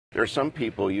There are some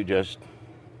people you just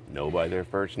know by their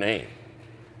first name.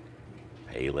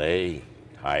 Pele,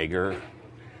 Tiger,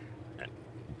 and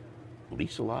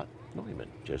Liselotte Neumann,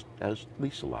 just as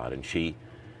Liselotte. And she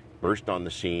burst on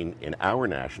the scene in our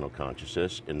national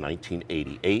consciousness in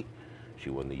 1988. She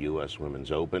won the U.S.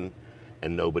 Women's Open,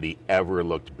 and nobody ever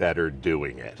looked better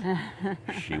doing it.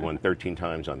 She won 13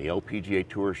 times on the LPGA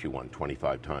Tour. She won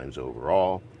 25 times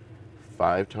overall.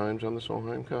 5 times on the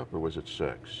Solheim Cup, or was it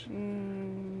 6?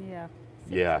 Yeah.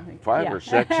 Yeah, 5 or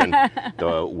 6. And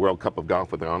the World Cup of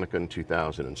Golf with Annika in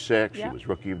 2006. She was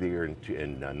Rookie of the Year in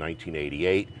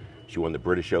 1988. She won the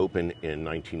British Open in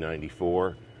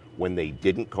 1994. When they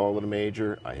didn't call it a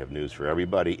major, I have news for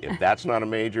everybody. If that's not a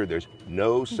major, there's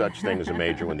no such thing as a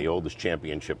major when the oldest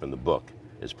championship in the book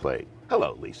is played.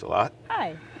 Hello, Liselotte.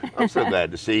 Hi. I'm so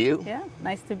glad to see you. Yeah,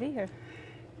 nice to be here.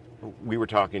 We were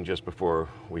talking just before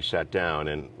we sat down,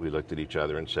 and we looked at each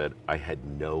other and said, I had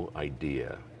no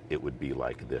idea it would be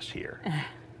like this here.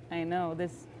 I know,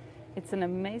 it's an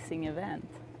amazing event.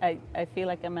 I feel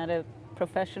like I'm at a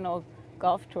professional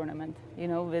golf tournament, you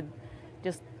know, with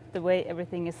just the way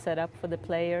everything is set up for the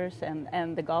players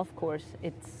and the golf course.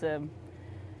 It's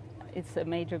a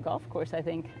major golf course, I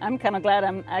think. I'm kind of glad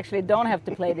I actually don't have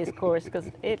to play this course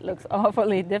because it looks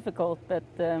awfully difficult, but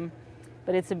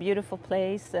it's a beautiful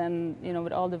place, and you know,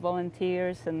 with all the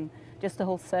volunteers and just the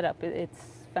whole setup,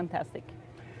 it's fantastic.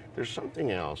 There's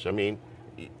something else. I mean,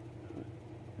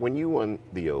 when you won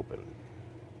the Open,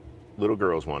 little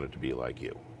girls wanted to be like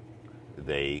you.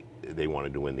 They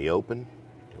wanted to win the Open.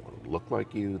 They wanted to look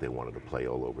like you. They wanted to play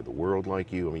all over the world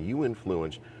like you. I mean, you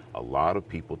influenced a lot of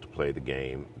people to play the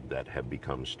game that have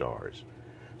become stars.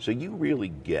 So you really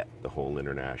get the whole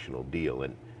international deal.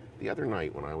 And the other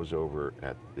night when I was over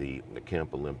at the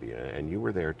Camp Olympia, and you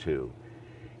were there too,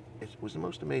 it was the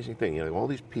most amazing thing. You know, all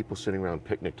these people sitting around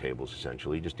picnic tables,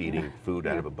 essentially, just eating food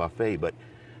out of a buffet. But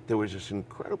there was this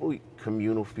incredible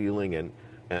communal feeling and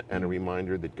a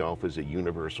reminder that golf is a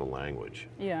universal language.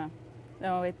 Yeah.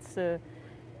 No, it's,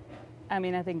 I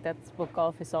mean, I think that's what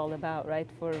golf is all about, right?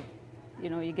 For,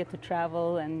 you know, you get to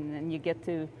travel and you get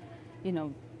to, you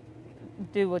know,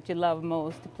 do what you love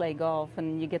most, to play golf,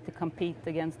 and you get to compete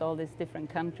against all these different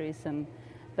countries.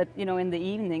 But you know, in the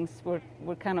evenings we're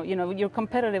kind of, you know, you're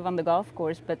competitive on the golf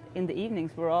course, but in the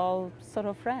evenings we're all sort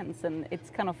of friends, and it's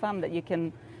kind of fun that you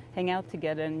can hang out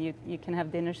together and you can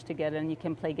have dinners together and you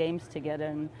can play games together,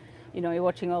 and you know, you're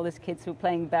watching all these kids who are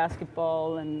playing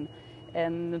basketball and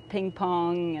ping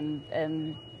pong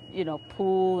and you know,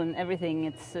 pool and everything.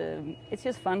 It's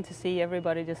just fun to see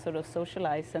everybody just sort of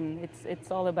socialize, and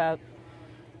it's all about,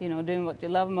 you know, doing what you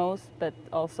love most, but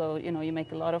also, you know, you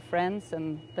make a lot of friends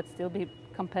but still be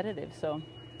competitive. So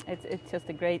it's just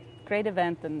a great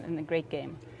event and a great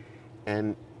game.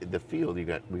 And the field, we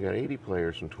got 80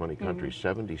 players from 20 countries.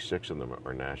 76 of them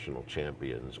are national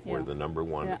champions or the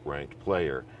 #1 ranked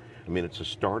player. I mean, it's a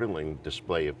startling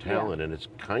display of talent, and it's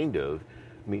kind of,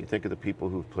 I mean, think of the people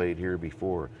who've played here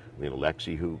before. I mean,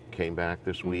 Alexi, who came back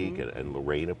this week, and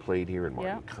Lorena played here, and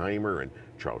Martin Keimer, and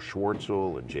Charles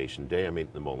Schwartzel, and Jason Day. I mean,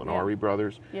 the Molinari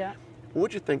brothers. Yeah.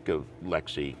 What'd you think of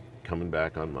Lexi coming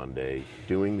back on Monday,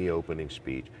 doing the opening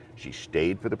speech? She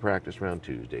stayed for the practice round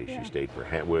Tuesday. She stayed for,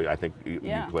 I think you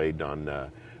played on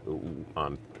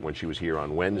when she was here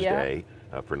on Wednesday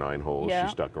for 9 holes. She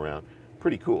stuck around.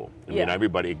 Pretty cool. I mean,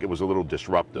 everybody, it was a little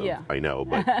disruptive, I know,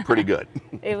 but pretty good.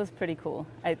 It was pretty cool.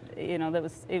 You know,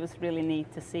 it was really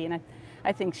neat to see, and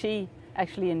I think she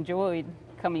actually enjoyed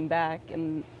coming back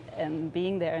and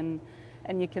being there,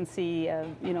 and you can see,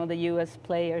 you know, the U.S.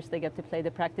 players, they get to play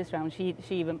the practice round. She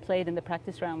even played in the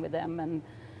practice round with them, and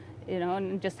you know,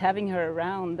 and just having her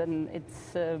around, and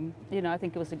it's, you know, I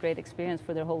think it was a great experience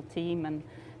for their whole team,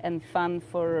 and fun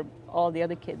for all the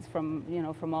other kids from, you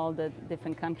know, from all the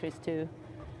different countries to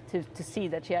see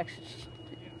that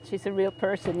she's a real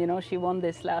person. You know, she won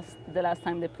this the last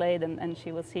time they played, and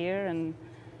she was here, and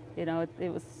you know, it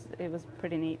was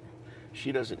pretty neat.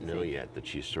 She doesn't know yet that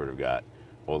she's sort of got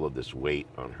all of this weight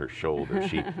on her shoulders.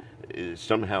 She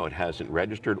somehow it hasn't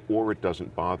registered, or it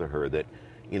doesn't bother her that,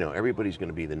 you know, everybody's going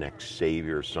to be the next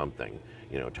savior or something.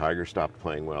 You know, Tiger stopped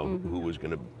playing well, who was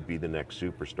going to be the next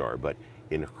superstar? But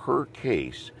in her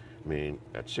case, I mean,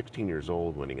 at 16 years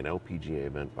old, winning an LPGA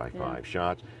event by 5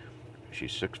 shots,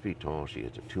 she's 6 feet tall, she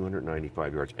hits at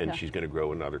 295 yards, and she's going to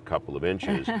grow another couple of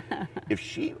inches. If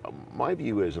she, my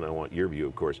view is, and I want your view,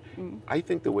 of course, I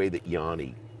think the way that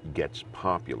Yanni gets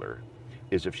popular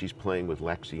is if she's playing with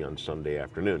Lexi on Sunday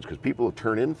afternoons, because people will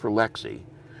turn in for Lexi,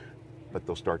 but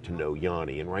they'll start to know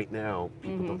Yanni, and right now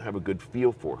people don't have a good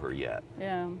feel for her yet.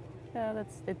 Yeah,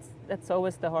 that's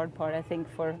always the hard part, I think,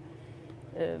 for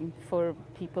for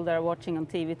people that are watching on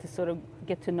TV to sort of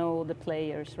get to know the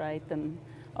players, right? And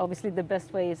obviously the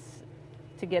best way is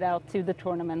to get out to the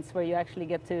tournaments where you actually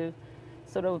get to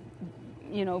sort of,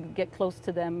 you know, get close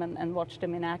to them and watch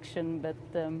them in action. But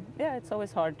yeah, it's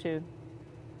always hard to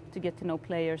get to know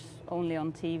players only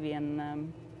on TV,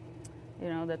 and you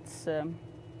know, that's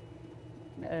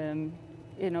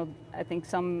you know, I think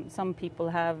some people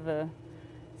have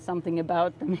something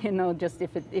about them, you know, just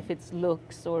if it's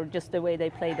looks or just the way they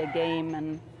play the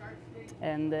game,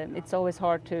 and it's always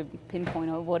hard to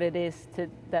pinpoint what it is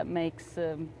that makes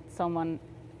someone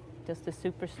just a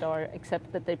superstar,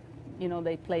 except that they, you know,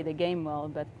 they play the game well,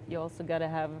 but you also got to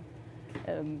have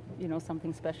you know,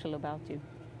 something special about you.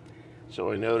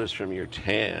 So I noticed from your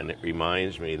tan, it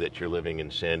reminds me that you're living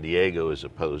in San Diego as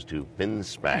opposed to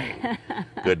Finspång.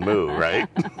 Good move, right?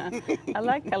 I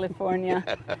like California.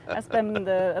 I spend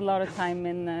a lot of time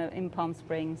in Palm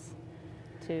Springs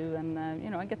too, and you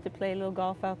know, I get to play a little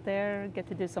golf out there, get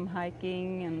to do some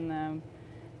hiking, and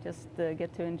just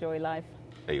get to enjoy life.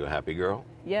 Are you a happy girl?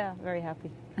 Yeah, very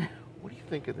happy. What do you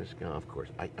think of this golf course?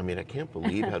 I mean, I can't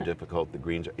believe how difficult the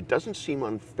greens are. It doesn't seem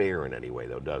unfair in any way,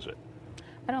 though, does it?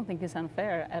 I don't think it's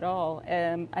unfair at all.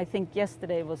 I think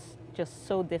yesterday was just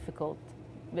so difficult.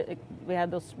 We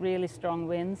had those really strong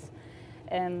winds,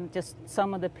 and just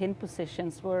some of the pin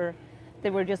positions were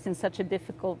just in such a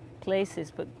difficult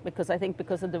places. But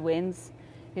because of the winds,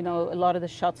 you know, a lot of the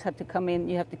shots had to come in.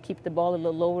 You have to keep the ball a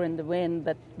little lower in the wind.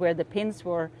 But where the pins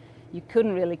were, you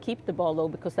couldn't really keep the ball low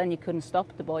because then you couldn't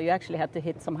stop the ball. You actually had to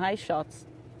hit some high shots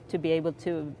to be able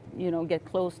to, you know, get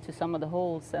close to some of the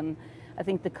holes. And I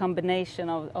think the combination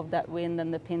of that wind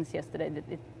and the pins yesterday,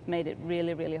 it made it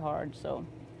really, really hard. So,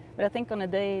 but I think on a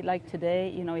day like today,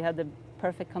 you know, you had the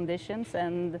perfect conditions,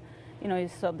 and you know, you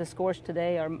saw the scores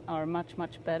today are much,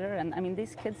 much better. And I mean,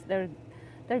 these kids, they're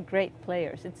great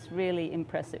players. It's really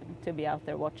impressive to be out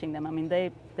there watching them. I mean,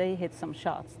 they hit some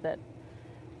shots that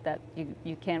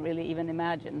you can't really even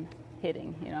imagine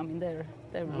hitting. You know, I mean, they're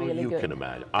really good. You can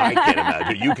imagine. I can't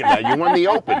imagine. You can imagine. You won the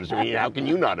Opens. I mean, how can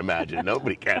you not imagine?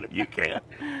 Nobody can if you can't.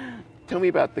 Tell me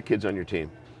about the kids on your team.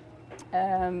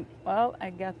 Well, I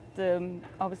got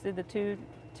obviously the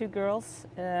two girls.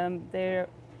 They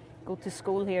go to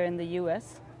school here in the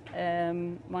U.S.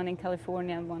 One in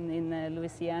California and one in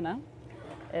Louisiana.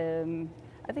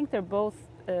 I think they're both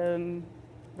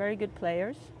very good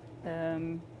players.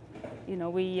 You know,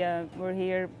 we're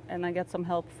here, and I got some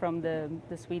help from the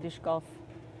Swedish golf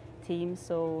team.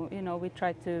 So, you know, we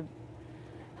try to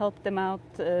help them out.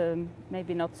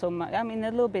 Maybe not so much. I mean,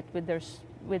 a little bit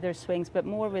with their swings, but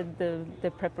more with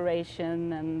the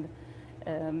preparation.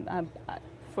 And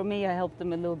for me, I help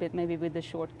them a little bit, maybe with the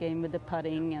short game, with the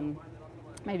putting, and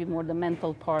maybe more the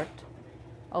mental part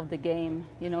of the game.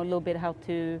 You know, a little bit how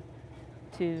to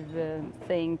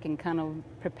think and kind of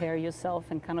prepare yourself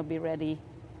and kind of be ready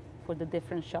for the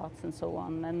different shots and so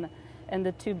on. And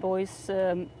the two boys,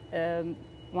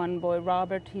 one boy,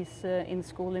 Robert, he's in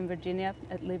school in Virginia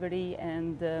at Liberty,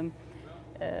 and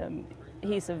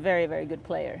he's a very, very good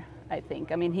player, I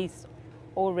think. I mean, he's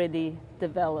already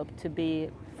developed to be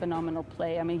a phenomenal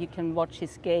player. I mean, you can watch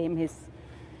his game.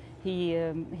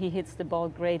 He hits the ball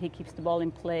great. He keeps the ball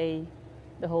in play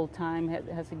the whole time.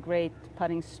 Has a great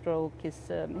putting stroke.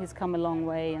 He's come a long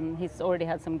way, and he's already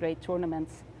had some great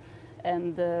tournaments.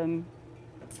 And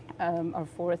our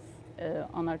fourth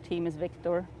on our team is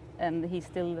Victor, and he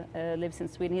still lives in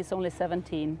Sweden. He's only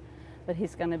 17, but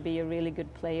he's going to be a really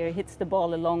good player. He hits the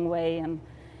ball a long way,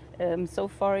 and so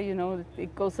far, you know,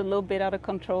 it goes a little bit out of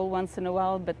control once in a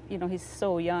while, but, you know, he's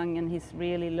so young, and he's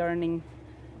really learning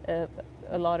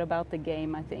a lot about the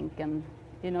game, I think. And,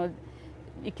 you know,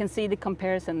 you can see the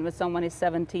comparison with someone is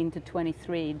 17 to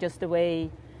 23, just the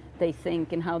way they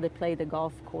think and how they play the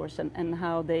golf course, and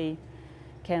how they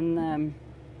can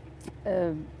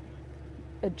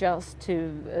adjust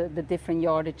to the different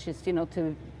yardages, you know,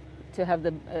 to have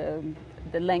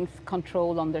the length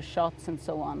control on their shots and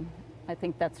so on. I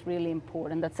think that's really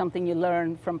important. That's something you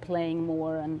learn from playing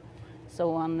more and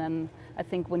so on. And I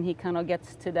think when he kind of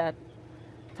gets to that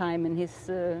time in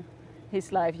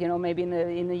his life, you know, maybe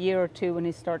in a year or two, when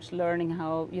he starts learning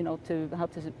how, you know, how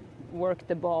to work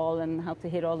the ball and how to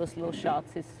hit all those little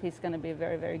shots, he's going to be a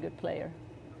very, very good player.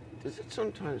 Does it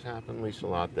sometimes happen,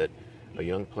 Liselotte, that a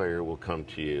young player will come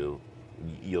to you,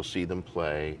 you'll see them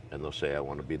play, and they'll say, I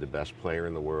want to be the best player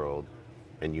in the world,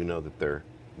 and you know that they're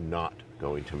not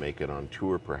going to make it on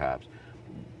tour, perhaps?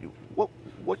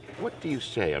 What do you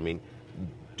say? I mean,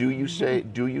 do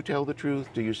you tell the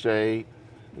truth? Do you say,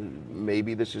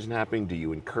 maybe this isn't happening? Do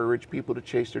you encourage people to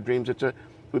chase their dreams? It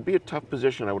would be a tough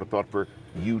position, I would have thought, for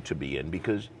you to be in,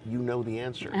 because you know the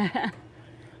answer.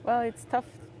 Well, it's tough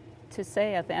to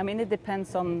say. I think. I mean, it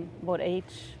depends on what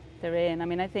age they're in. I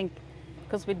mean, I think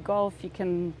because with golf you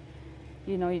can,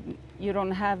 you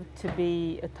don't have to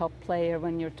be a top player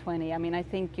when you're 20. I mean, I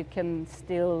think you can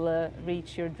still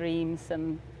reach your dreams,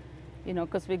 and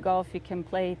because with golf you can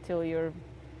play till you're,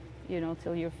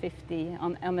 till you're 50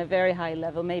 on a very high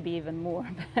level, maybe even more.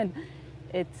 But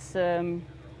it's, I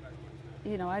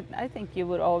think you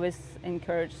would always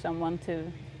encourage someone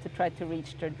to try to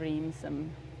reach their dreams,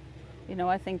 and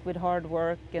I think with hard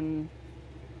work and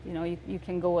you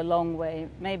can go a long way.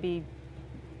 Maybe,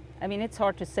 I mean, it's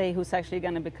hard to say who's actually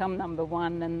going to become number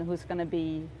one and who's going to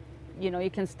be, you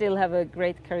can still have a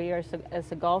great career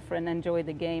as a golfer and enjoy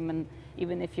the game, and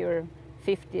even if you're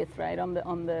 50th, right, on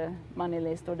the money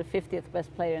list, or the 50th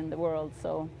best player in the world.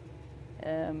 So,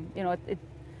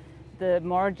 the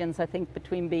margins, I think,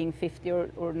 between being 50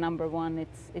 or number one,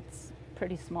 it's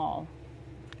pretty small.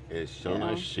 It's so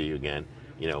nice to see you again.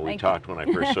 We Thank talked you. when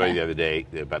I first saw you the other day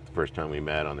about the first time we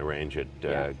met on the range at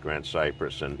Grand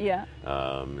Cypress, and Yeah.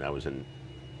 that was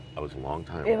a long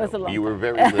time It ago. was a long You were a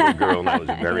time. very little girl, and I was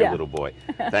a very Yeah. little boy.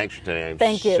 Thanks for today. I'm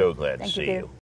Thank you. so glad to Thank see you. you.